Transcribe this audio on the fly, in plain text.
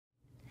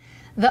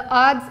The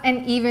odds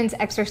and evens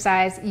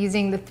exercise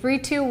using the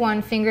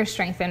 3-2-1 finger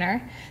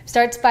strengthener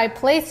starts by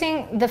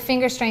placing the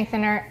finger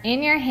strengthener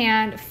in your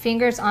hand,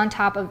 fingers on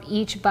top of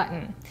each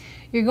button.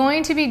 You're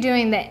going to be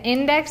doing the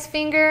index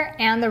finger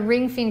and the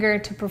ring finger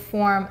to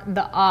perform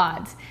the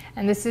odds.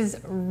 And this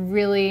is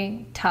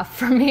really tough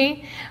for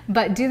me,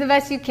 but do the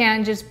best you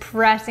can just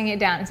pressing it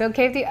down. It's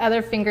okay if the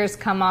other fingers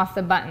come off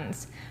the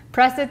buttons.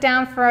 Press it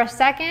down for a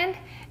second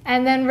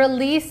and then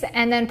release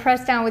and then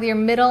press down with your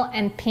middle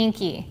and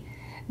pinky.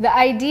 The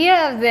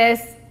idea of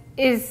this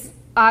is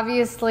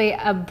obviously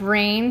a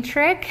brain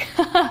trick.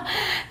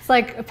 It's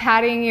like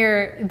patting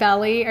your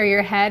belly or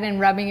your head and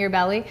rubbing your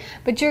belly,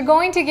 but you're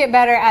going to get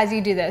better as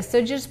you do this.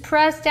 So just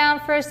press down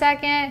for a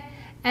second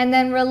and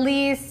then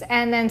release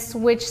and then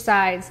switch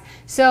sides.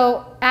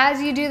 So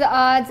as you do the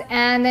odds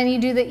and then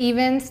you do the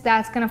evens,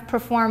 that's going to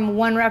perform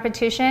 1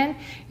 repetition.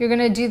 You're going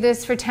to do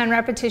this for 10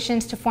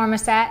 repetitions to form a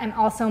set, and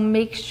also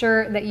make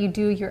sure that you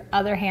do your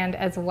other hand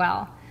as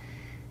well.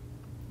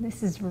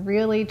 This is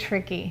really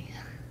tricky.